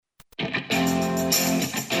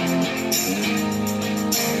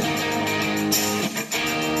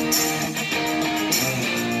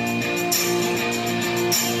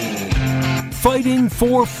fighting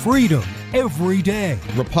for freedom every day.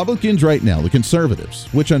 Republicans right now, the conservatives,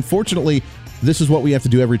 which unfortunately, this is what we have to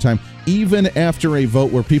do every time, even after a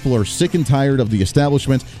vote where people are sick and tired of the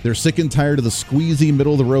establishment, they're sick and tired of the squeezy,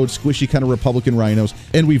 middle-of-the-road, squishy kind of Republican rhinos,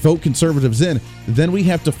 and we vote conservatives in, then we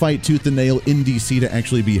have to fight tooth and nail in D.C. to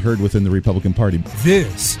actually be heard within the Republican Party.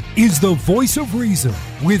 This is the Voice of Reason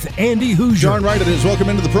with Andy Hoosier. Darn right it is. Welcome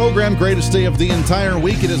into the program. Greatest day of the entire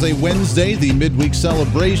week. It is a Wednesday, the midweek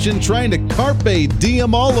celebration, trying to carpe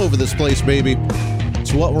diem all over this place, baby.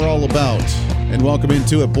 It's what we're all about. And welcome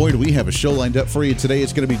into it. Boy, do we have a show lined up for you today.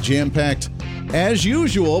 It's going to be jam-packed as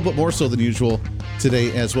usual, but more so than usual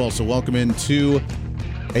today as well. So welcome into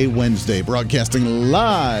a Wednesday, broadcasting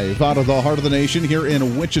live out of the heart of the nation here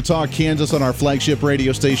in Wichita, Kansas on our flagship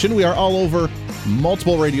radio station. We are all over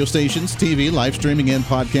multiple radio stations, TV, live streaming, and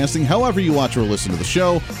podcasting. However you watch or listen to the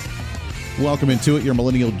show, welcome into it. Your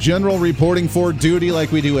Millennial General reporting for duty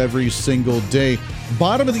like we do every single day.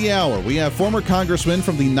 Bottom of the hour, we have former congressman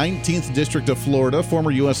from the 19th District of Florida, former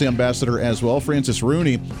U.S. ambassador as well, Francis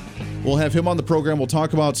Rooney. We'll have him on the program. We'll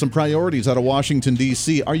talk about some priorities out of Washington,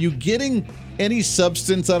 D.C. Are you getting any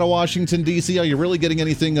substance out of Washington, D.C.? Are you really getting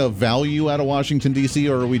anything of value out of Washington, D.C.,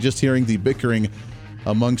 or are we just hearing the bickering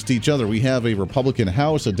amongst each other? We have a Republican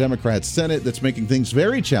House, a Democrat Senate that's making things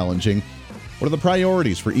very challenging. What are the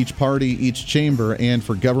priorities for each party, each chamber, and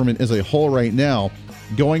for government as a whole right now,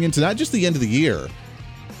 going into not just the end of the year,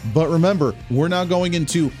 but remember, we're now going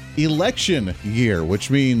into election year, which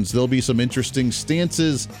means there'll be some interesting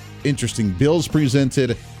stances, interesting bills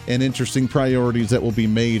presented, and interesting priorities that will be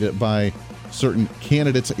made by certain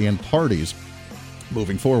candidates and parties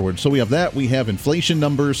moving forward. So we have that. We have inflation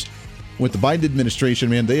numbers. With the Biden administration,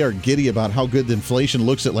 man, they are giddy about how good the inflation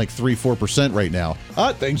looks at like 3-4% right now.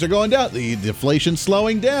 Things are going down. The deflation's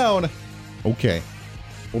slowing down. Okay.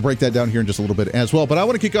 We'll break that down here in just a little bit as well. But I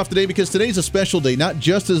want to kick off today because today's a special day. Not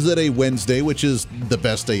just is it a Wednesday, which is the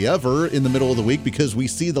best day ever in the middle of the week because we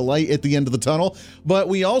see the light at the end of the tunnel, but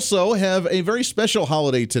we also have a very special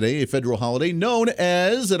holiday today, a federal holiday known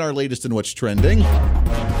as, in our latest in What's Trending.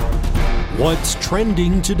 What's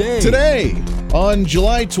trending today? Today, on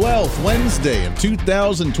July 12th, Wednesday of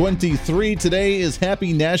 2023, today is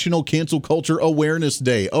Happy National Cancel Culture Awareness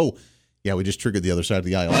Day. Oh, yeah, we just triggered the other side of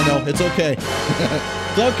the aisle. I know, it's okay.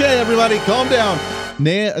 It's okay, everybody. Calm down.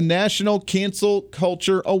 National Cancel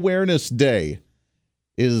Culture Awareness Day.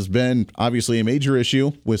 It has been obviously a major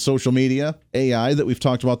issue with social media, AI that we've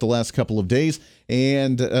talked about the last couple of days,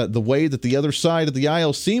 and the way that the other side of the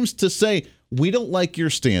aisle seems to say, we don't like your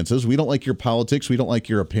stances, we don't like your politics, we don't like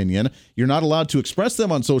your opinion. You're not allowed to express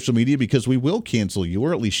them on social media because we will cancel you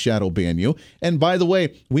or at least shadow ban you. And by the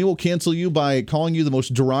way, we will cancel you by calling you the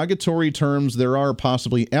most derogatory terms there are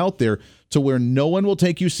possibly out there to where no one will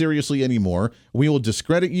take you seriously anymore. We will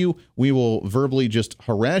discredit you, we will verbally just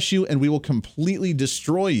harass you, and we will completely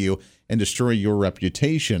destroy you and destroy your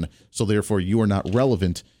reputation. So therefore, you are not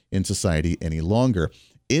relevant in society any longer.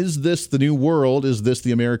 Is this the new world? Is this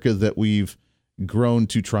the America that we've grown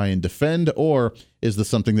to try and defend, or is this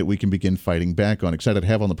something that we can begin fighting back on? Excited to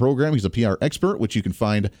have on the program. He's a PR expert, which you can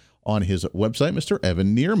find on his website, Mr.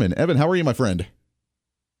 Evan Nierman. Evan, how are you, my friend?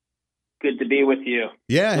 Good to be with you.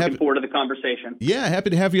 Yeah, looking forward to the conversation. Yeah, happy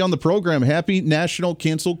to have you on the program. Happy National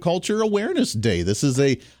Cancel Culture Awareness Day. This is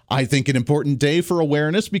I think, an important day for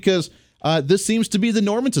awareness because this seems to be the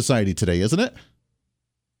norm in society today, isn't it?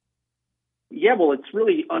 Yeah, well, it's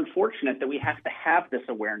really unfortunate that we have to have this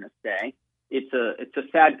awareness day. It's a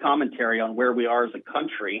sad commentary on where we are as a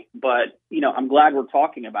country, but I'm glad we're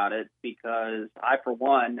talking about it because I, for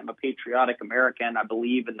one, am a patriotic American. I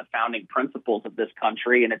believe in the founding principles of this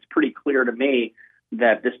country, and it's pretty clear to me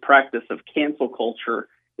that this practice of cancel culture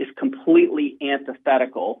is completely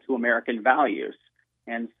antithetical to American values.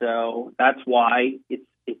 And so that's why it's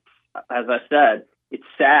as I said, it's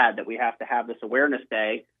sad that we have to have this awareness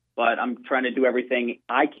day. But I'm trying to do everything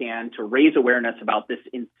I can to raise awareness about this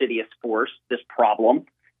insidious force, this problem,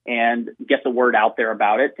 and get the word out there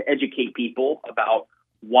about it, to educate people about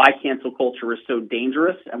why cancel culture is so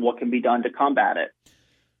dangerous and what can be done to combat it.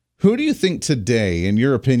 Who do you think today, in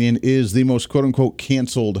your opinion, is the most quote-unquote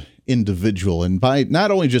canceled individual? And by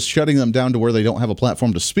not only just shutting them down to where they don't have a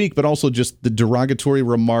platform to speak, but also just the derogatory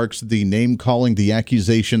remarks, the name-calling, the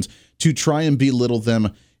accusations, to try and belittle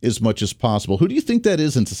them as much as possible. Who do you think that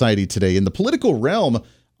is in society today? In the political realm,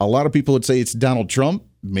 a lot of people would say it's Donald Trump,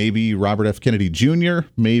 maybe Robert F. Kennedy Jr.,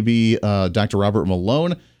 maybe Dr. Robert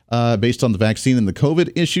Malone, based on the vaccine and the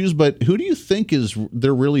COVID issues. But who do you think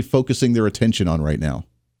they're really focusing their attention on right now?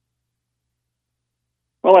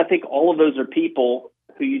 Well, I think all of those are people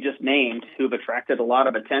who you just named who have attracted a lot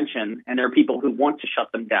of attention, and there are people who want to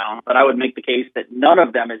shut them down. But I would make the case that none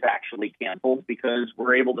of them is actually canceled because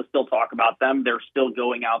we're able to still talk about them. They're still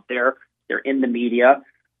going out there. They're in the media.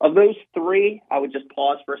 Of those three, I would just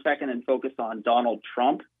pause for a second and focus on Donald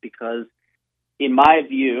Trump because, in my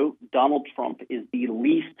view, Donald Trump is the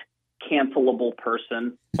least cancelable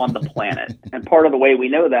person on the planet. And part of the way we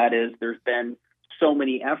know that is there's been so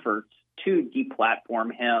many efforts to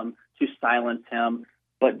deplatform him, to silence him.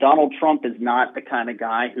 But Donald Trump is not the kind of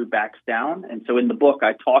guy who backs down. And so in the book,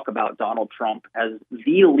 I talk about Donald Trump as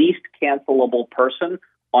the least cancelable person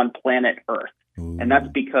on planet Earth. Ooh. And that's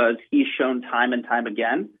because he's shown time and time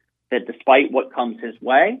again that despite what comes his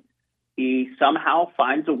way, he somehow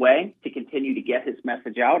finds a way to continue to get his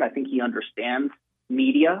message out. I think he understands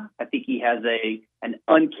media. I think he has an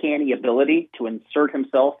uncanny ability to insert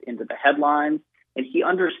himself into the headlines. And he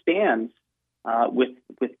understands with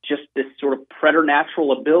just this sort of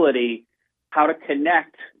preternatural ability how to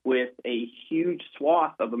connect with a huge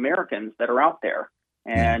swath of Americans that are out there.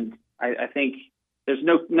 And I think there's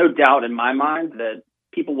no doubt in my mind that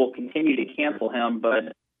people will continue to cancel him,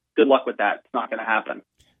 but good luck with that. It's not going to happen.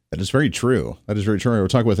 That is very true. We're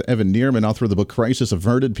talking with Evan Nierman, author of the book Crisis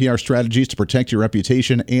Averted, PR Strategies to Protect Your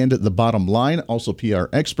Reputation and the Bottom Line, also PR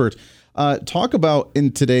expert. Talk about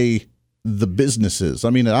in today the businesses.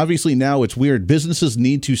 I mean, obviously now it's weird. Businesses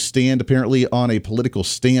need to stand apparently on a political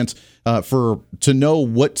stance to know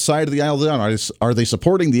what side of the aisle they're on. Are they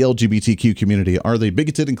supporting the LGBTQ community? Are they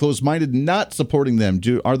bigoted and closed-minded, not supporting them?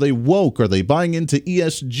 Are they woke? Are they buying into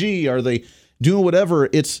ESG? Are they doing whatever?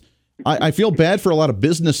 I feel bad for a lot of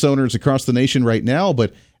business owners across the nation right now,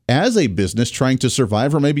 but as a business trying to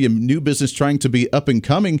survive, or maybe a new business trying to be up and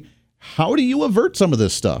coming, how do you avert some of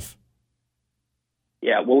this stuff?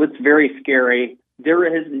 Yeah, well, it's very scary. There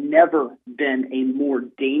has never been a more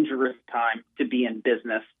dangerous time to be in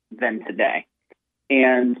business than today.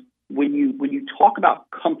 And when you talk about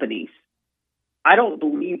companies, I don't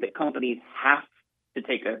believe that companies have to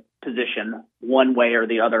take a position one way or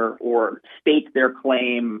the other or state their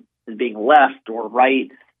claim as being left or right.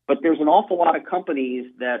 But there's an awful lot of companies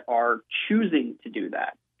that are choosing to do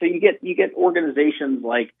that. So you get organizations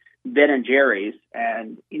like Ben and Jerry's,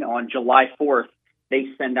 and on July 4th, they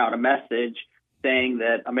send out a message saying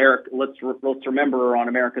that let's remember on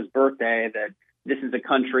America's birthday that this is a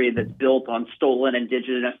country that's built on stolen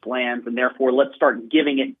indigenous lands, and therefore let's start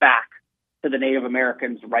giving it back to the Native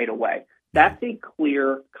Americans right away. That's a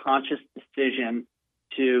clear, conscious decision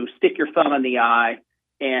to stick your thumb in the eye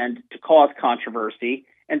and to cause controversy.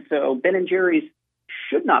 And so Ben and Jerry's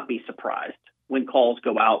should not be surprised when calls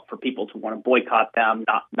go out for people to want to boycott them,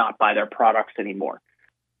 not buy their products anymore.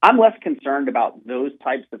 I'm less concerned about those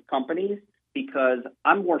types of companies because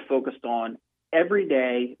I'm more focused on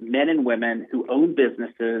everyday men and women who own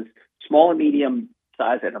businesses, small and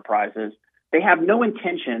medium-sized enterprises. They have no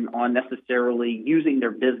intention on necessarily using their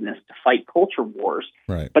business to fight culture wars,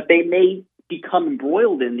 right, but they may become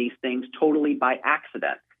embroiled in these things totally by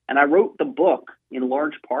accident. And I wrote the book in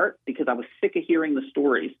large part because I was sick of hearing the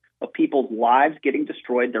stories of people's lives getting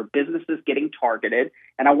destroyed, their businesses getting targeted,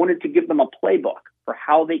 and I wanted to give them a playbook for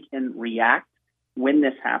how they can react when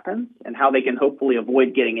this happens and how they can hopefully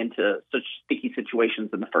avoid getting into such sticky situations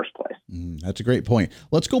in the first place. That's a great point.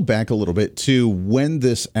 Let's go back a little bit to when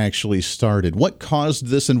this actually started. What caused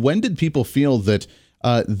this, and when did people feel that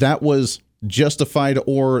that was justified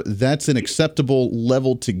or that's an acceptable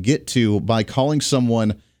level to get to by calling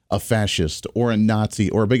someone a fascist or a Nazi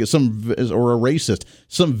or a bigot, or a racist,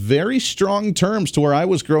 some very strong terms to where I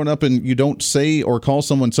was growing up, and you don't say or call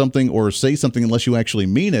someone something or say something unless you actually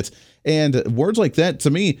mean it. And words like that to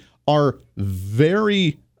me are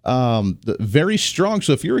very, very strong.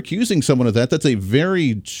 So if you're accusing someone of that, that's a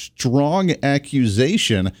very strong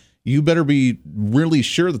accusation. You better be really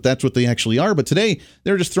sure that that's what they actually are. But today,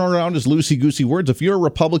 they're just thrown around as loosey-goosey words. If you're a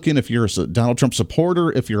Republican, if you're a Donald Trump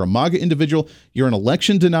supporter, if you're a MAGA individual, you're an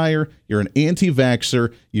election denier, you're an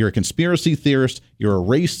anti-vaxxer, you're a conspiracy theorist, you're a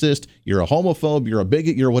racist, you're a homophobe, you're a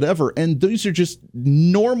bigot, you're whatever. And these are just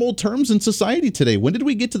normal terms in society today. When did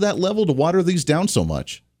we get to that level to water these down so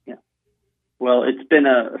much? Well, it's been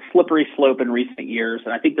a slippery slope in recent years,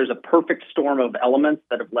 and I think there's a perfect storm of elements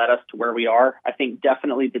that have led us to where we are. I think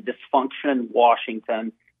definitely the dysfunction in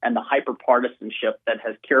Washington and the hyperpartisanship that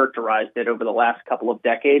has characterized it over the last couple of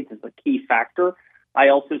decades is a key factor. I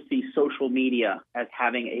also see social media as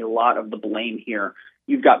having a lot of the blame here.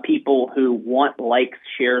 You've got people who want likes,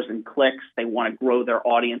 shares, and clicks. They want to grow their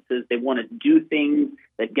audiences. They want to do things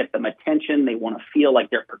that get them attention. They want to feel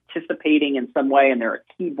like they're participating in some way, and they're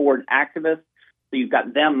a keyboard activist. So you've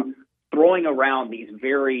got them throwing around these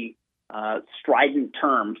very strident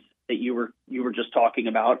terms that you were just talking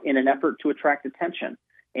about in an effort to attract attention.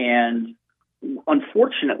 And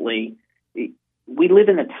unfortunately, we live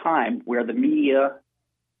in a time where the media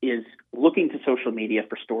is looking to social media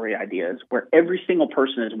for story ideas, where every single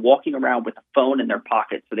person is walking around with a phone in their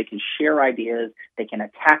pocket so they can share ideas, they can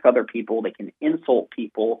attack other people, they can insult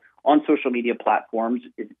people on social media platforms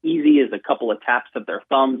as easy as a couple of taps of their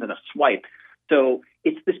thumbs and a swipe. So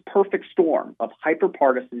it's this perfect storm of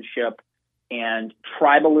hyperpartisanship and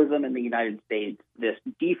tribalism in the United States, this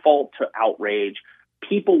default to outrage,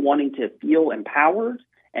 people wanting to feel empowered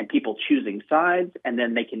and people choosing sides, and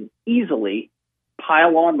then they can easily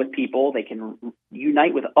pile on with people. They can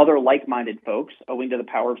unite with other like-minded folks owing to the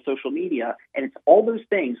power of social media. And it's all those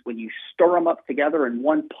things, when you stir them up together in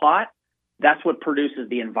one pot, that's what produces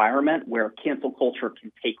the environment where cancel culture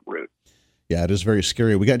can take root. Yeah, it is very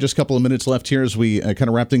scary. We got just a couple of minutes left here as we kind of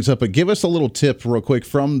wrap things up. But give us a little tip real quick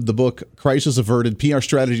from the book, Crisis Averted, PR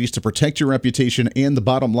Strategies to Protect Your Reputation and the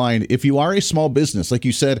Bottom Line. If you are a small business, like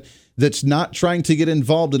you said, that's not trying to get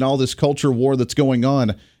involved in all this culture war that's going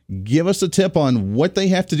on, give us a tip on what they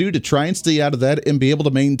have to do to try and stay out of that and be able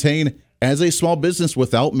to maintain as a small business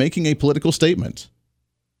without making a political statement.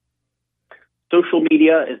 Social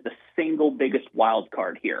media is the single biggest wild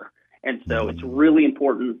card here. And so it's really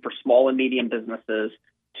important for small and medium businesses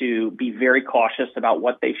to be very cautious about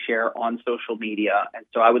what they share on social media. And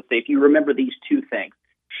so I would say, if you remember these two things,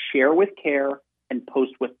 share with care and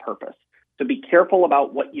post with purpose. So be careful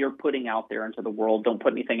about what you're putting out there into the world. Don't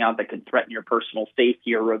put anything out that could threaten your personal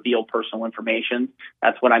safety or reveal personal information.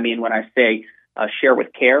 That's what I mean when I say share with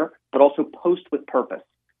care, but also post with purpose.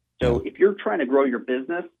 So if you're trying to grow your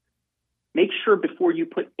business, make sure before you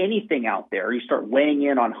put anything out there, you start weighing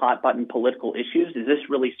in on hot button political issues. Is this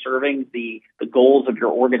really serving the goals of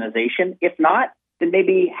your organization? If not, then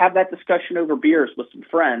maybe have that discussion over beers with some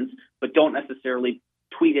friends, but don't necessarily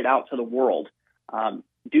tweet it out to the world.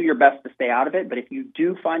 Do your best to stay out of it. But if you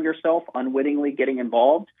do find yourself unwittingly getting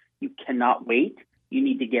involved, you cannot wait. You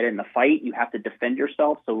need to get in the fight. You have to defend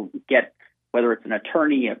yourself. So get, whether it's an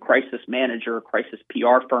attorney, a crisis manager, a crisis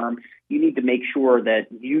PR firm, you need to make sure that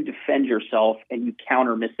you defend yourself and you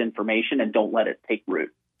counter misinformation and don't let it take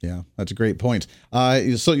root. Yeah, that's a great point.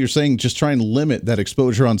 So you're saying just try and limit that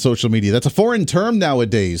exposure on social media. That's a foreign term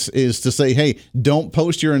nowadays, is to say, hey, don't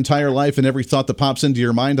post your entire life and every thought that pops into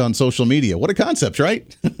your mind on social media. What a concept,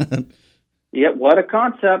 right? Yeah, what a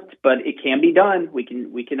concept, but it can be done. We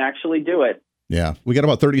can actually do it. Yeah, we got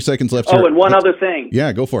about 30 seconds left here. Oh, and one other thing.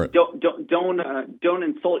 Yeah, go for it. Don't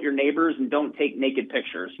insult your neighbors and don't take naked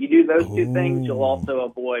pictures. You do those two things, you'll also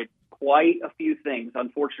avoid quite a few things.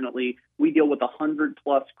 Unfortunately, we deal with 100+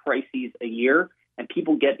 crises a year, and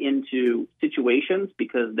people get into situations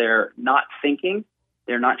because they're not thinking,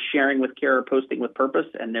 they're not sharing with care or posting with purpose,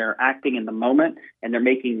 and they're acting in the moment, and they're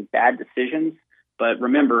making bad decisions. But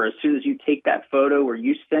remember, as soon as you take that photo or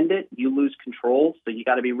you send it, you lose control. So you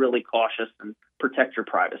got to be really cautious and protect your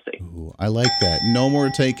privacy. Ooh, I like that. No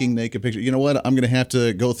more taking naked pictures. You know what? I'm going to have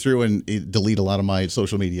to go through and delete a lot of my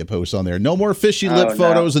social media posts on there. No more fishy lip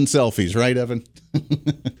photos and selfies, right, Evan?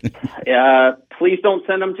 Please don't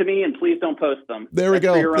send them to me, and please don't post them. There we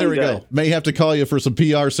go. May have to call you for some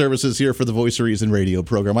PR services here for the Voice of Reason radio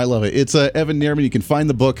program. I love it. It's Evan Nierman. You can find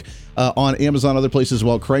the book on Amazon, other places as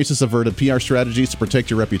well. Crisis Averted, PR Strategies to Protect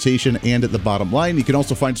Your Reputation and at the Bottom Line. You can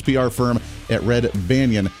also find his PR firm at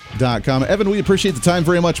redbanyan.com. Evan, we appreciate the time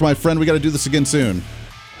very much, my friend. We got to do this again soon.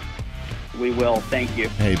 We will. Thank you.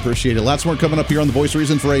 Hey, appreciate it. Lots more coming up here on the Voice of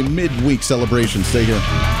Reason for a midweek celebration. Stay here.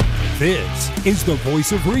 This is the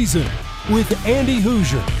Voice of Reason with Andy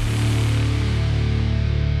Hoosier.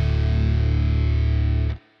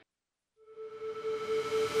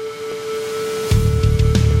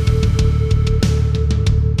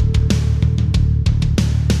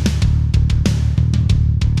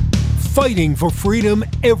 Fighting for freedom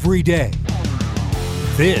every day.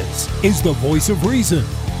 This is the Voice of Reason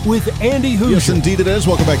with Andy Hoosier. Yes, indeed it is.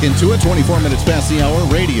 Welcome back into it. 24 minutes past the hour.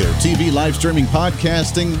 Radio, TV, live streaming,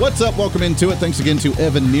 podcasting. What's up? Welcome into it. Thanks again to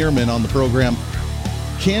Evan Nierman on the program.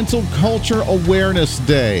 Cancel Culture Awareness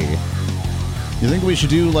Day. You think we should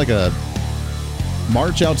do like a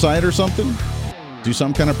march outside or something? Do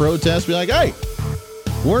some kind of protest? Be like, hey,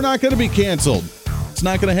 we're not going to be canceled. It's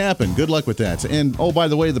not going to happen. Good luck with that. And, oh, by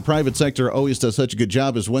the way, the private sector always does such a good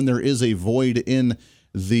job is when there is a void in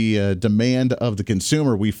the demand of the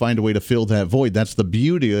consumer, we find a way to fill that void. That's the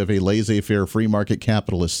beauty of a laissez-faire free market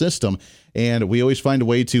capitalist system. And we always find a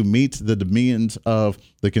way to meet the demands of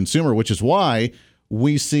the consumer, which is why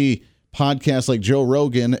we see podcasts like Joe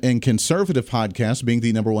Rogan and conservative podcasts being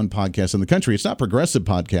the number one podcast in the country. It's not progressive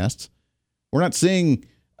podcasts. We're not seeing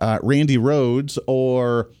Randy Rhoads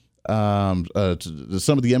or some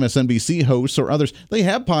of the MSNBC hosts or others, they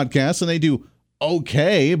have podcasts and they do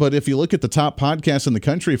okay. But if you look at the top podcasts in the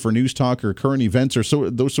country for news talk or current events or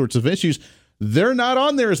those sorts of issues, they're not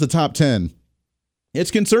on there as the top 10.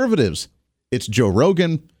 It's conservatives. It's Joe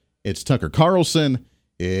Rogan. It's Tucker Carlson.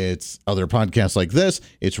 It's other podcasts like this.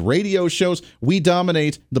 It's radio shows. We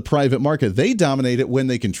dominate the private market. They dominate it when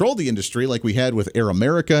they control the industry, like we had with Air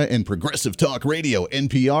America and Progressive Talk Radio,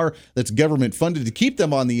 NPR, that's government funded to keep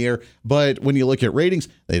them on the air. But when you look at ratings,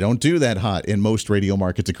 they don't do that hot in most radio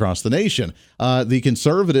markets across the nation. The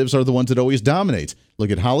conservatives are the ones that always dominate.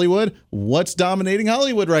 Look at Hollywood. What's dominating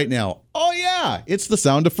Hollywood right now? Oh, yeah, it's The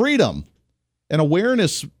Sound of Freedom, an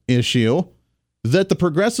awareness issue that the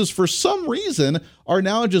progressives, for some reason, are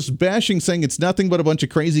now just bashing, saying it's nothing but a bunch of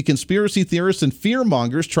crazy conspiracy theorists and fear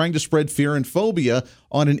mongers trying to spread fear and phobia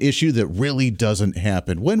on an issue that really doesn't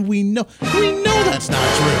happen, when we know that's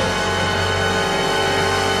not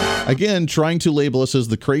true. Again, trying to label us as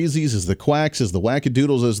the crazies, as the quacks, as the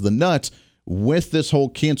wackadoodles, as the nuts with this whole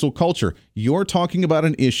cancel culture. You're talking about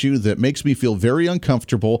an issue that makes me feel very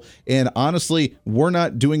uncomfortable, and honestly, we're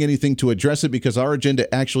not doing anything to address it because our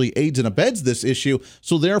agenda actually aids and abets this issue,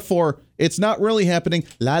 so therefore, it's not really happening.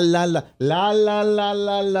 La, la, la, la, la, la,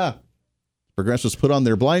 la, la. Progressives put on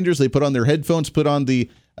their blinders, they put on their headphones, put on the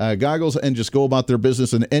goggles, and just go about their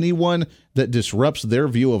business, and anyone that disrupts their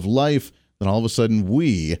view of life, then all of a sudden,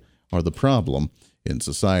 we are the problem in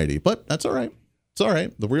society. But that's all right. It's all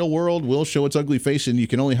right. The real world will show its ugly face, and you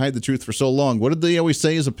can only hide the truth for so long. What did they always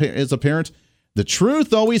say as a parent? The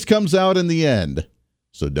truth always comes out in the end.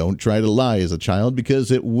 So don't try to lie as a child,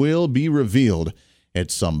 because it will be revealed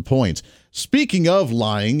at some point. Speaking of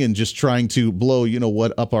lying and just trying to blow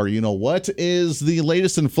up our what is the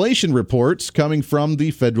latest inflation reports coming from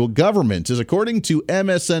the federal government. Is according to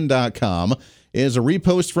MSN.com, is a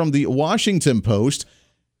repost from the Washington Post.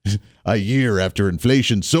 A year after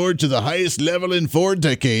inflation soared to the highest level in 4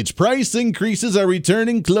 decades, price increases are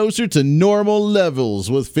returning closer to normal levels,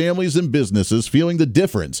 with families and businesses feeling the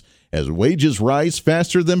difference as wages rise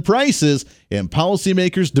faster than prices and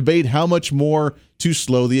policymakers debate how much more to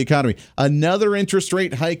slow the economy. Another interest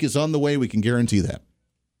rate hike is on the way, we can guarantee that.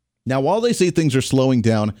 Now, while they say things are slowing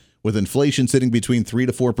down, with inflation sitting between 3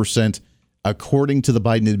 to 4%, according to the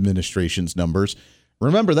Biden administration's numbers,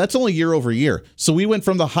 remember, that's only year over year. So we went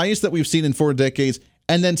from the highest that we've seen in 4 decades,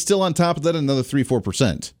 and then still on top of that, another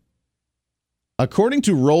 3-4%. According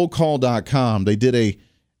to rollcall.com, they did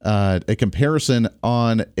a comparison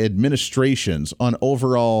on administrations, on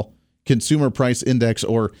overall consumer price index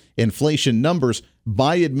or inflation numbers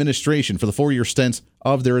by administration for the 4-year stints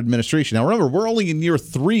of their administration. Now, remember, we're only in year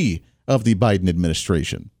 3 of the Biden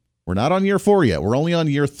administration. We're not on year 4 yet. We're only on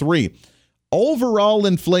year 3. Overall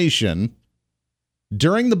inflation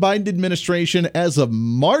during the Biden administration as of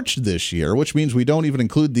March this year, which means we don't even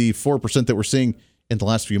include the 4% that we're seeing in the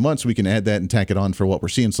last few months. We can add that and tack it on for what we're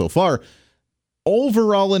seeing so far.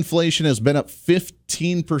 Overall inflation has been up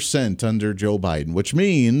 15% under Joe Biden, which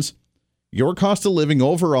means your cost of living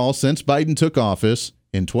overall since Biden took office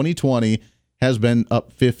in 2020 has been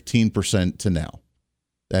up 15% to now.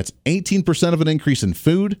 That's 18% of an increase in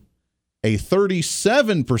food, a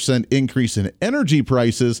 37% increase in energy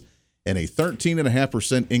prices, and a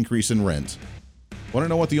 13.5% increase in rent. Want to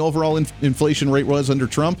know what the overall inflation rate was under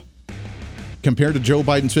Trump compared to Joe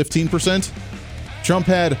Biden's 15%? Trump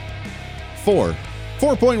had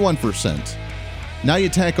 4.1%. Now you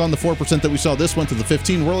tack on the 4% that we saw this one to the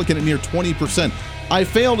 15, we're looking at near 20%. I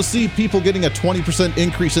fail to see people getting a 20%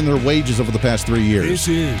 increase in their wages over the past 3 years. This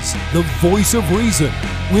is the Voice of Reason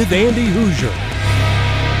with Andy Hoosier.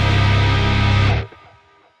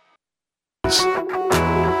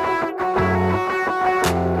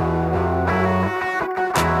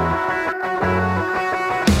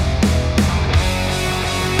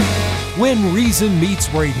 When Reason meets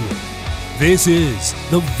radio, this is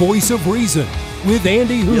the Voice of Reason with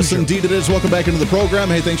Andy Hoosier. Yes, indeed it is. Welcome back into the program.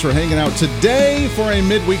 Hey, thanks for hanging out today for a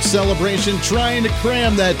midweek celebration, trying to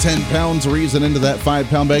cram that 10 pounds of reason into that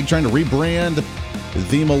 5-pound bag, trying to rebrand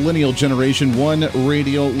the millennial generation, one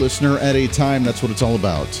radio listener at a time. That's what it's all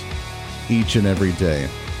about each and every day.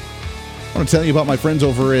 I want to tell you about my friends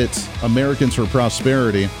over at Americans for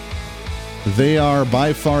Prosperity. They are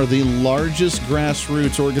by far the largest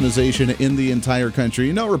grassroots organization in the entire country.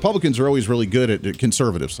 You know, Republicans are always really good at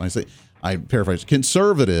conservatives. I paraphrase.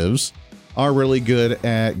 Conservatives are really good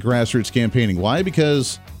at grassroots campaigning. Why?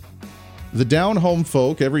 Because the down-home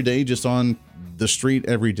folk every day, just on the street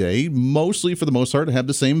every day, mostly for the most part, have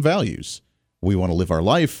the same values. We want to live our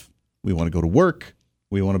life. We want to go to work.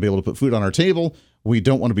 We want to be able to put food on our table. We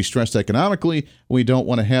don't want to be stressed economically. We don't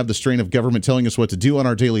want to have the strain of government telling us what to do on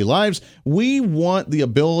our daily lives. We want the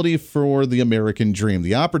ability for the American dream,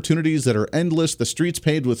 the opportunities that are endless, the streets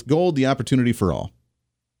paved with gold, the opportunity for all.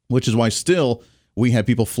 Which is why still we have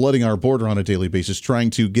people flooding our border on a daily basis trying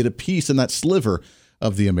to get a piece in that sliver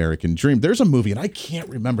of the American dream. There's a movie, and I can't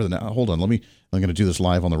remember the name. Hold on, I'm going to do this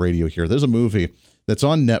live on the radio here. There's a movie that's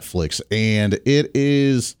on Netflix, and it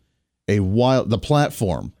is The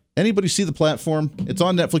Platform. Anybody see The Platform? It's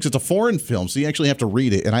on Netflix. It's a foreign film, so you actually have to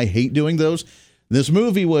read it, and I hate doing those. This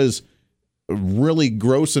movie was really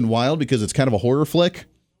gross and wild because it's kind of a horror flick,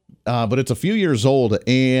 but it's a few years old,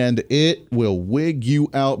 and it will wig you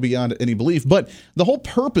out beyond any belief. But the whole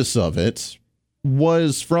purpose of it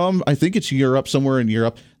was from, I think it's Europe, somewhere in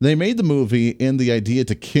Europe. They made the movie in the idea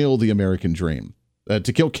to kill the American dream,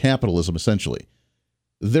 to kill capitalism, essentially.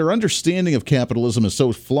 Their understanding of capitalism is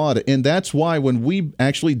so flawed, and that's why when we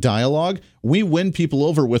actually dialogue, we win people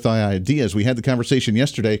over with our ideas. We had the conversation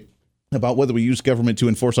yesterday about whether we use government to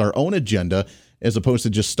enforce our own agenda as opposed to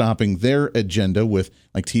just stopping their agenda with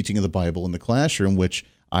like teaching of the Bible in the classroom, which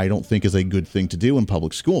I don't think is a good thing to do in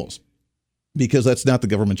public schools. Because that's not the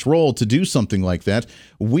government's role to do something like that.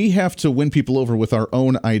 We have to win people over with our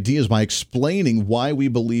own ideas by explaining why we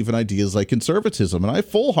believe in ideas like conservatism. And I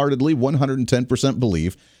full-heartedly 110%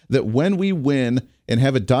 believe that when we win and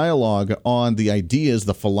have a dialogue on the ideas,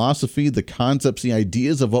 the philosophy, the concepts, the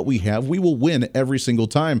ideas of what we have, we will win every single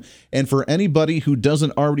time. And for anybody who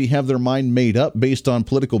doesn't already have their mind made up based on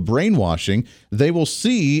political brainwashing, they will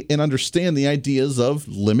see and understand the ideas of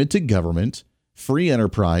limited government, free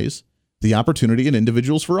enterprise, the opportunity and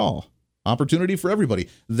individuals for all. Opportunity for everybody.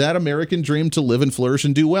 That American dream to live and flourish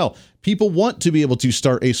and do well. People want to be able to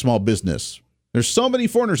start a small business. There's so many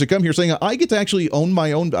foreigners that come here saying, I get to actually own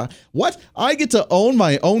my own... What? I get to own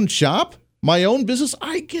my own shop? My own business?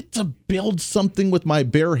 I get to build something with my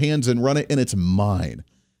bare hands and run it, and it's mine.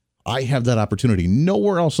 I have that opportunity.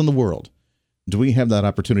 Nowhere else in the world do we have that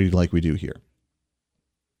opportunity like we do here.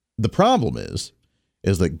 The problem is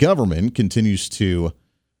that government continues to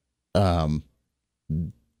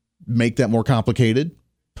make that more complicated,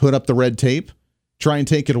 put up the red tape, try and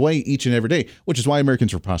take it away each and every day, which is why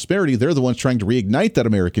Americans for Prosperity, they're the ones trying to reignite that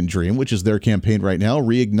American dream, which is their campaign right now,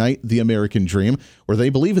 Reignite the American Dream, where they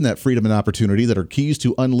believe in that freedom and opportunity that are keys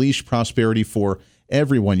to unleash prosperity for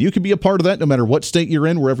everyone. You can be a part of that no matter what state you're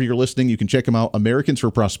in, wherever you're listening. You can check them out,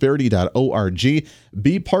 americansforprosperity.org.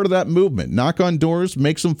 Be part of that movement. Knock on doors,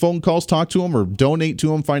 make some phone calls, talk to them, or donate to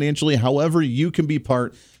them financially. However you can be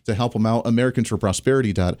part to help them out,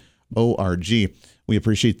 americansforprosperity.org. We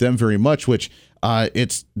appreciate them very much, which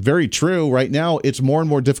it's very true. Right now, it's more and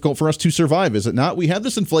more difficult for us to survive, is it not? We have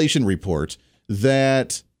this inflation report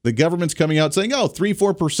that the government's coming out saying,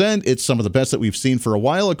 3-4%. It's some of the best that we've seen for a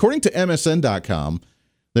while. According to MSN.com,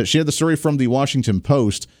 that shared the story from the Washington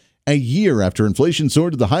Post, a year after inflation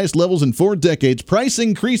soared to the highest levels in 4 decades, price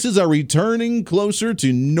increases are returning closer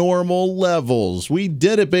to normal levels. We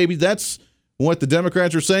did it, baby. That's what the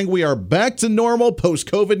Democrats are saying. We are back to normal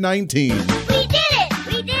post-COVID-19. We did it!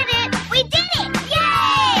 We did it! We did it!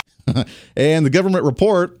 Yay! And the government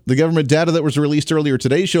report, the government data that was released earlier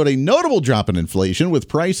today showed a notable drop in inflation, with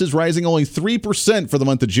prices rising only 3% for the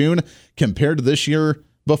month of June compared to this year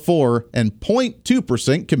before, and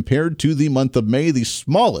 0.2% compared to the month of May, the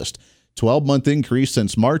smallest 12-month increase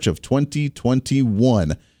since March of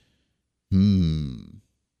 2021.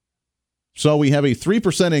 So we have a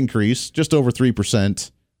 3% increase, just over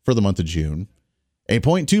 3% for the month of June, a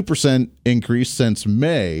 0.2% increase since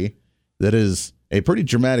May. That is a pretty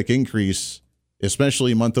dramatic increase,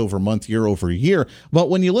 especially month over month, year over year. But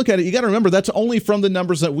when you look at it, you got to remember that's only from the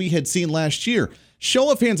numbers that we had seen last year.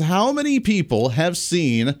 Show of hands, how many people have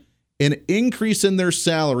seen an increase in their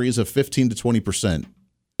salaries of 15 to 20%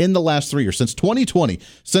 in the last 3 years, since 2020,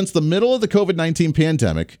 since the middle of the COVID-19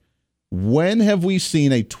 pandemic? When have we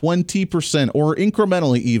seen a 20% or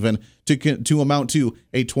incrementally even to amount to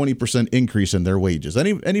a 20% increase in their wages?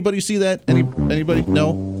 Anybody see that? Anybody? No?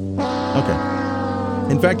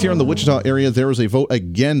 Okay. In fact, here in the Wichita area, there was a vote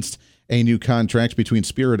against a new contract between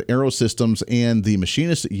Spirit Aerosystems and the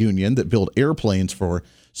Machinists Union that build airplanes for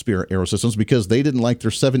Spirit Aerosystems because they didn't like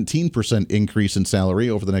their 17% increase in salary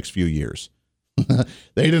over the next few years.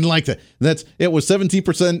 They didn't like that. It was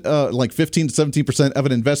 17%, like 15 to 17% of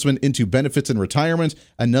an investment into benefits and retirement,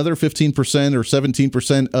 another 15% or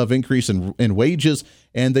 17% of increase in wages,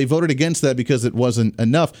 and they voted against that because it wasn't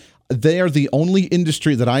enough. They are the only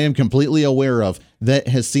industry that I am completely aware of that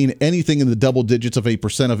has seen anything in the double digits of a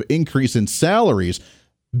percent of increase in salaries,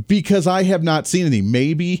 because I have not seen any.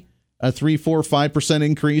 Maybe a 3, 4, 5%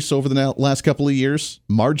 increase over the last couple of years,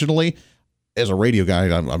 marginally. as a radio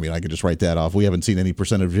guy, I mean, I could just write that off. We haven't seen any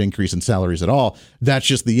percentage increase in salaries at all. That's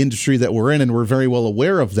just the industry that we're in, and we're very well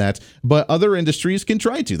aware of that. But other industries can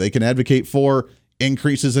try to. They can advocate for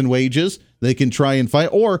increases in wages. They can try and fight,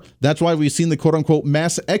 or that's why we've seen the quote-unquote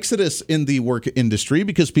mass exodus in the work industry,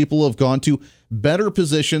 because people have gone to better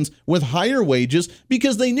positions with higher wages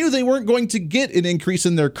because they knew they weren't going to get an increase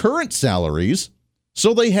in their current salaries,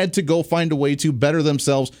 so they had to go find a way to better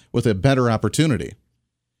themselves with a better opportunity.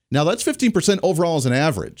 Now, that's 15% overall as an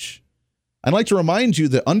average. I'd like to remind you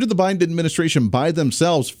that under the Biden administration by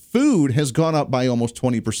themselves, food has gone up by almost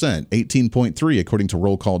 20%, 18.3% according to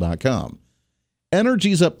rollcall.com.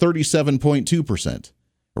 Energy's up 37.2%.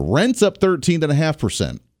 Rent's up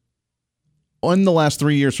 13.5% in the last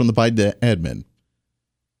 3 years from the Biden admin.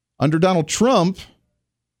 Under Donald Trump,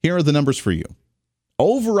 here are the numbers for you.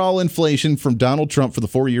 Overall inflation from Donald Trump for the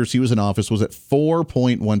 4 years he was in office was at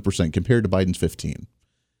 4.1% compared to Biden's 15%.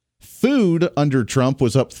 Food under Trump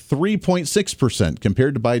was up 3.6%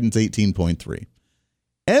 compared to Biden's 18.3%.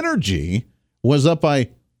 Energy was up by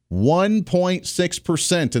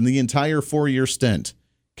 1.6% in the entire 4-year stint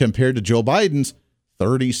compared to Joe Biden's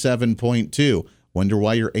 37.2%. Wonder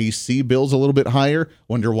why your AC bill's a little bit higher?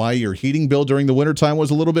 Wonder why your heating bill during the wintertime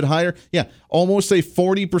was a little bit higher? Yeah, almost a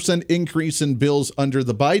 40% increase in bills under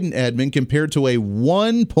the Biden admin compared to a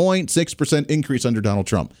 1.6% increase under Donald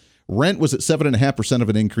Trump. Rent was at 7.5% of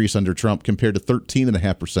an increase under Trump compared to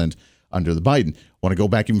 13.5% under the Biden. Want to go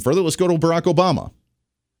back even further? Let's go to Barack Obama.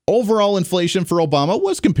 Overall inflation for Obama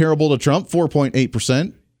was comparable to Trump,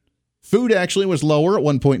 4.8%. Food actually was lower at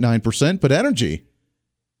 1.9%, but energy,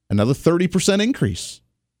 another 30% increase,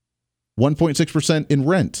 1.6% in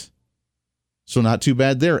rent. So not too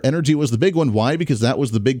bad there. Energy was the big one. Why? Because that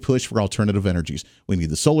was the big push for alternative energies. We need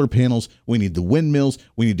the solar panels. We need the windmills.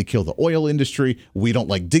 We need to kill the oil industry. We don't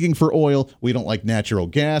like digging for oil. We don't like natural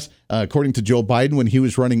gas. According to Joe Biden, when he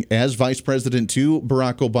was running as vice president to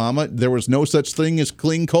Barack Obama, there was no such thing as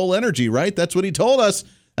clean coal energy, right? That's what he told us.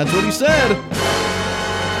 That's what he said.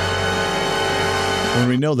 When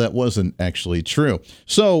we know that wasn't actually true.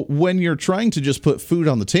 So when you're trying to just put food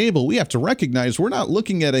on the table, we have to recognize we're not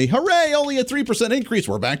looking at a, hooray, only a 3% increase,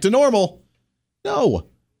 we're back to normal. No.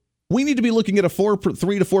 We need to be looking at a 3 to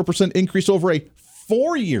 4% increase over a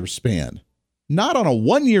 4-year span, not on a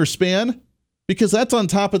 1-year span, because that's on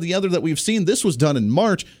top of the other that we've seen. This was done in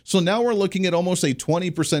March. So now we're looking at almost a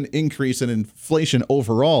 20% increase in inflation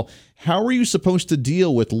overall. How are you supposed to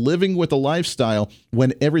deal with living with a lifestyle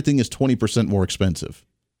when everything is 20% more expensive?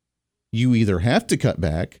 You either have to cut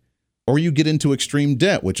back or you get into extreme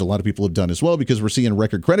debt, which a lot of people have done as well, because we're seeing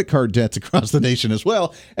record credit card debts across the nation as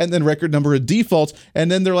well, and then record number of defaults. And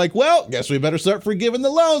then they're like, well, guess we better start forgiving the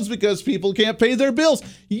loans because people can't pay their bills.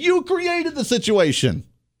 You created the situation.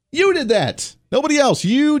 You did that. Nobody else.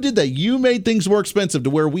 You did that. You made things more expensive to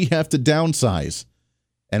where we have to downsize.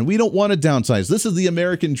 And we don't want to downsize. This is the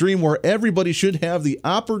American dream where everybody should have the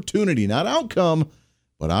opportunity, not outcome,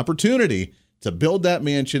 but opportunity to build that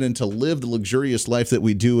mansion and to live the luxurious life that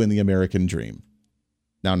we do in the American dream.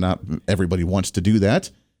 Now, not everybody wants to do that.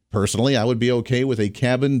 Personally, I would be okay with a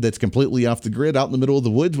cabin that's completely off the grid out in the middle of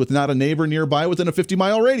the woods with not a neighbor nearby within a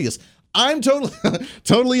 50-mile radius. I'm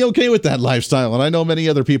totally okay with that lifestyle, and I know many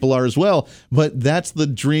other people are as well, but that's the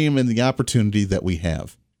dream and the opportunity that we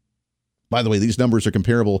have. By the way, these numbers are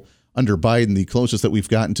comparable under Biden. The closest that we've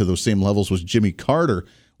gotten to those same levels was Jimmy Carter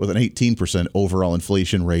with an 18% overall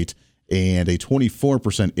inflation rate and a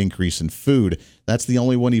 24% increase in food. That's the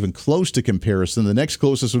only one even close to comparison. The next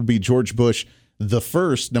closest would be George Bush the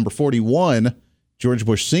first, number 41, George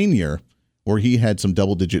Bush Sr., where he had some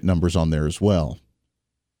double-digit numbers on there as well.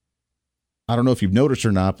 I don't know if you've noticed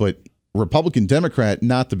or not, but Republican, Democrat,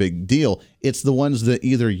 not the big deal. It's the ones that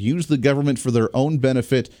either use the government for their own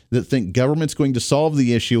benefit, that think government's going to solve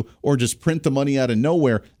the issue, or just print the money out of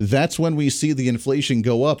nowhere. That's when we see the inflation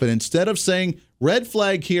go up. And instead of saying, red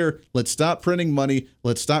flag here, let's stop printing money,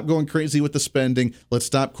 let's stop going crazy with the spending, let's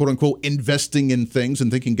stop, quote unquote, investing in things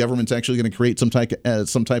and thinking government's actually going to create some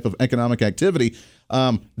type of economic activity,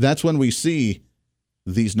 that's when we see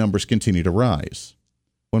these numbers continue to rise.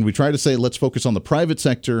 When we try to say, let's focus on the private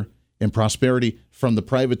sector and prosperity from the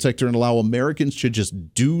private sector and allow Americans to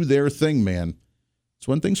just do their thing, man, it's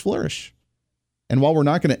when things flourish. And while we're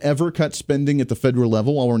not going to ever cut spending at the federal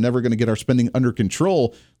level, while we're never going to get our spending under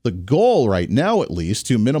control, the goal right now, at least,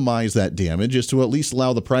 to minimize that damage is to at least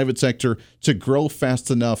allow the private sector to grow fast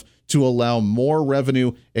enough to allow more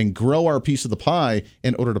revenue and grow our piece of the pie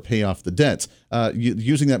in order to pay off the debts.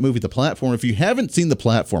 Using that movie, The Platform, if you haven't seen The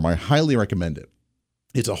Platform, I highly recommend it.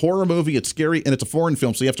 It's a horror movie, it's scary, and it's a foreign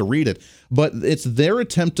film, so you have to read it. But it's their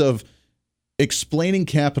attempt of explaining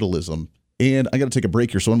capitalism And I got to take a break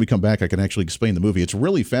here, so when we come back, I can actually explain the movie. It's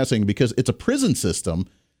really fascinating because it's a prison system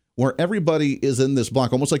where everybody is in this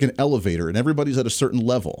block, almost like an elevator, and everybody's at a certain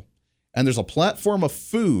level. And there's a platform of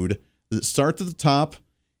food that starts at the top,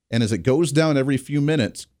 and as it goes down every few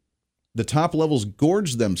minutes, the top levels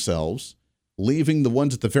gorge themselves, leaving the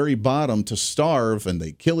ones at the very bottom to starve, and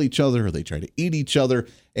they kill each other, or they try to eat each other,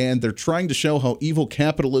 and they're trying to show how evil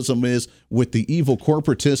capitalism is with the evil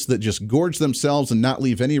corporatists that just gorge themselves and not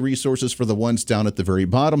leave any resources for the ones down at the very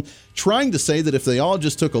bottom, trying to say that if they all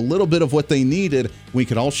just took a little bit of what they needed, we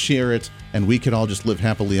could all share it, and we could all just live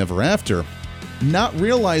happily ever after. Not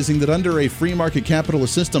realizing that under a free market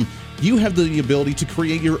capitalist system, you have the ability to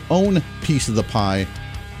create your own piece of the pie.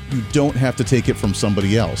 You don't have to take it from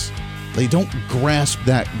somebody else. They don't grasp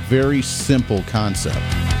that very simple concept.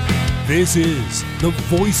 This is the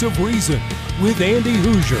Voice of Reason with Andy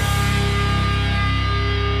Hoosier.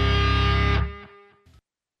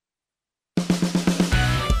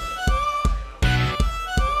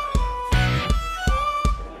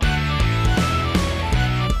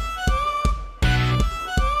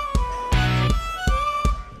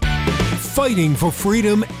 Fighting for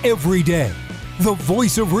freedom every day. The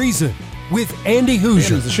Voice of Reason with Andy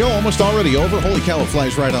Hoosier. And is the show almost already over? Holy cow, it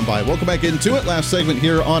flies right on by. Welcome back into it. Last segment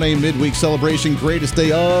here on a midweek celebration. Greatest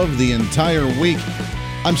day of the entire week.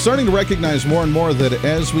 I'm starting to recognize more and more that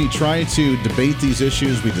as we try to debate these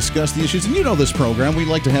issues, we discuss the issues, and you know this program, we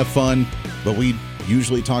like to have fun, but we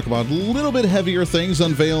usually talk about a little bit heavier things,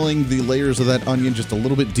 unveiling the layers of that onion just a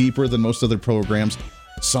little bit deeper than most other programs.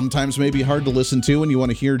 Sometimes may be hard to listen to, and you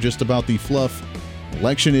want to hear just about the fluff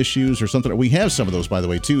election issues or something. We have some of those, by the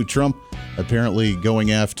way, too. Trump apparently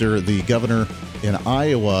going after the governor in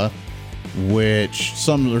Iowa, which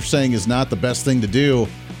some are saying is not the best thing to do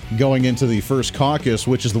going into the first caucus,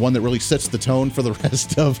 which is the one that really sets the tone for the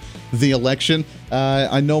rest of the election.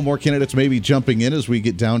 I know more candidates may be jumping in as we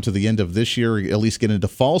get down to the end of this year, at least get into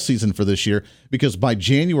fall season for this year, because by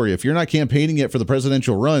January, if you're not campaigning yet for the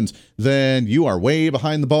presidential runs, then you are way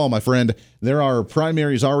behind the ball, my friend. There are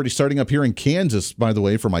primaries already starting up here in Kansas, by the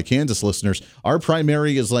way, for my Kansas listeners. Our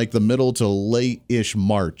primary is like the middle to late-ish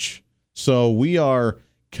March. So we are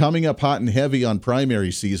coming up hot and heavy on primary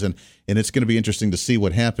season, and it's going to be interesting to see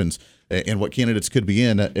what happens and what candidates could be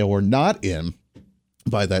in or not in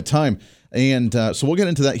by that time. And so we'll get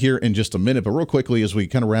into that here in just a minute. But real quickly, as we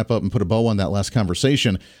kind of wrap up and put a bow on that last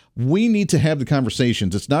conversation, we need to have the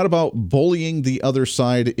conversations. It's not about bullying the other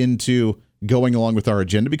side into going along with our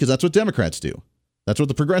agenda, because that's what Democrats do. That's what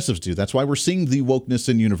the progressives do. That's why we're seeing the wokeness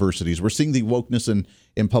in universities. We're seeing the wokeness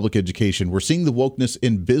in public education. We're seeing the wokeness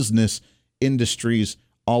in business industries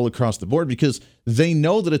all across the board, because they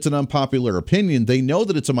know that it's an unpopular opinion. They know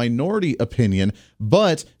that it's a minority opinion,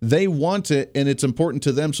 but they want it, and it's important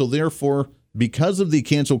to them. So therefore, because of the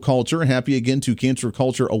cancel culture, happy again to Cancel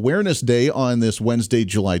Culture Awareness Day on this Wednesday,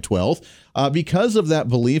 July 12th, because of that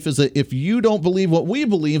belief is that if you don't believe what we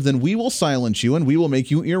believe, then we will silence you and we will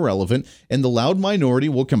make you irrelevant, and the loud minority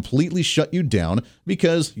will completely shut you down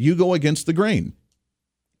because you go against the grain.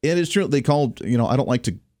 It is true. They call, I don't like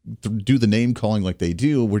to do the name calling like they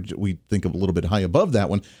do. We think of a little bit high above that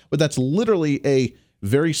one, but that's literally a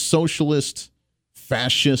very socialist,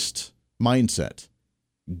 fascist mindset.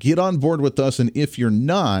 Get on board with us, and if you're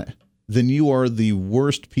not, then you are the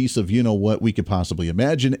worst piece of you-know-what we could possibly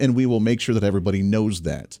imagine, and we will make sure that everybody knows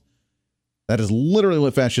that. That is literally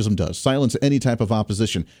what fascism does. Silence any type of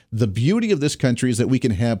opposition. The beauty of this country is that we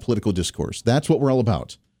can have political discourse. That's what we're all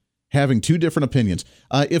about. Having two different opinions.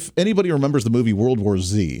 If anybody remembers the movie World War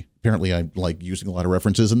Z, apparently I like using a lot of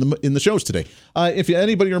references in the shows today. If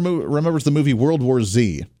anybody remembers the movie World War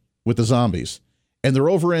Z with the zombies, and they're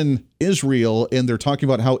over in Israel, and they're talking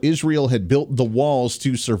about how Israel had built the walls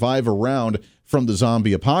to survive around from the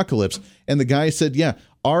zombie apocalypse, and the guy said, yeah,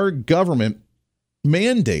 our government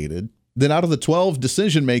mandated that out of the 12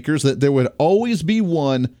 decision makers that there would always be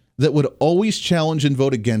one that would always challenge and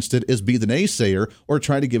vote against it, as be the naysayer or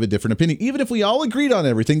try to give a different opinion. Even if we all agreed on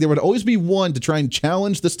everything, there would always be one to try and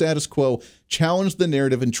challenge the status quo, challenge the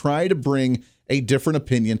narrative, and try to bring a different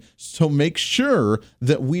opinion. So make sure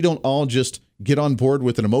that we don't all just get on board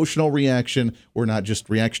with an emotional reaction. We're not just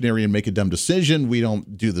reactionary and make a dumb decision. We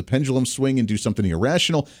don't do the pendulum swing and do something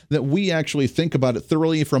irrational, that we actually think about it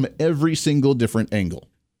thoroughly from every single different angle.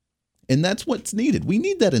 And that's what's needed. We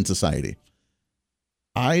need that in society.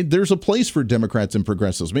 There's a place for Democrats and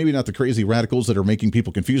progressives, maybe not the crazy radicals that are making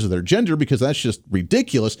people confused with their gender, because that's just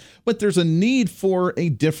ridiculous, but there's a need for a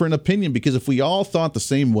different opinion, because if we all thought the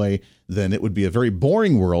same way, then it would be a very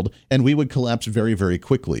boring world, and we would collapse very, very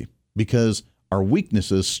quickly, because our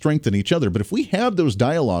weaknesses strengthen each other. But if we have those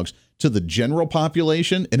dialogues to the general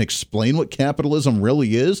population and explain what capitalism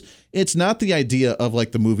really is, it's not the idea of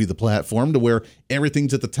like the movie The Platform, to where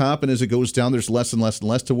everything's at the top and as it goes down, there's less and less and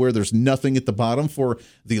less, to where there's nothing at the bottom for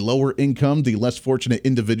the lower income, the less fortunate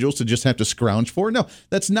individuals to just have to scrounge for. No,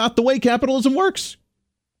 that's not the way capitalism works.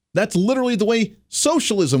 That's literally the way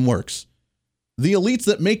socialism works. The elites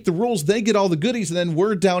that make the rules, they get all the goodies, and then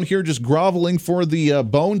we're down here just groveling for the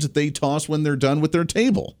bones that they toss when they're done with their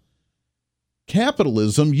table.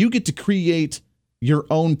 Capitalism, you get to create your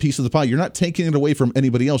own piece of the pie. You're not taking it away from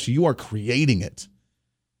anybody else. You are creating it.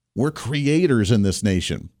 We're creators in this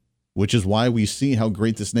nation, which is why we see how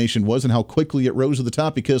great this nation was and how quickly it rose to the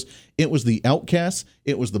top, because it was the outcasts,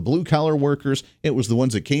 it was the blue-collar workers, it was the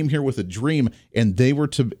ones that came here with a dream, and they were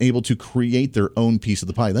able to create their own piece of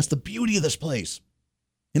the pie. That's the beauty of this place,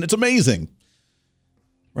 and it's amazing.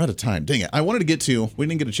 We're out of time. Dang it. I wanted to get to, we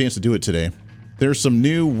didn't get a chance to do it today. There's some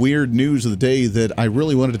new weird news of the day that I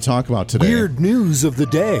really wanted to talk about today. Weird news of the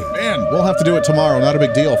day. Man, we'll have to do it tomorrow. Not a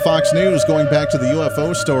big deal. Fox News, going back to the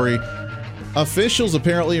UFO story. Officials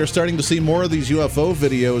apparently are starting to see more of these UFO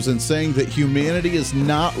videos and saying that humanity is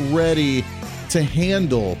not ready to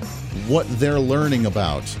handle what they're learning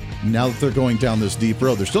about now that they're going down this deep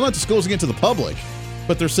road. They're still not disclosing it to the public,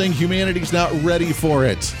 but they're saying humanity's not ready for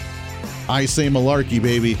it. I say malarkey,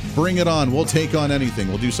 baby. Bring it on. We'll take on anything.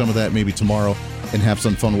 We'll do some of that maybe tomorrow and have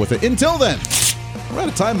some fun with it. Until then, we're out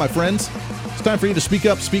of time, my friends. It's time for you to speak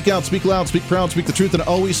up, speak out, speak loud, speak proud, speak the truth, and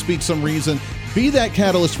always speak some reason. Be that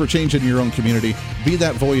catalyst for change in your own community. Be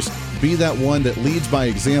that voice. Be that one that leads by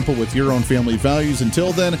example with your own family values.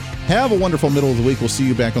 Until then, have a wonderful middle of the week. We'll see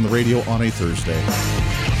you back on the radio on a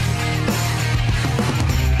Thursday.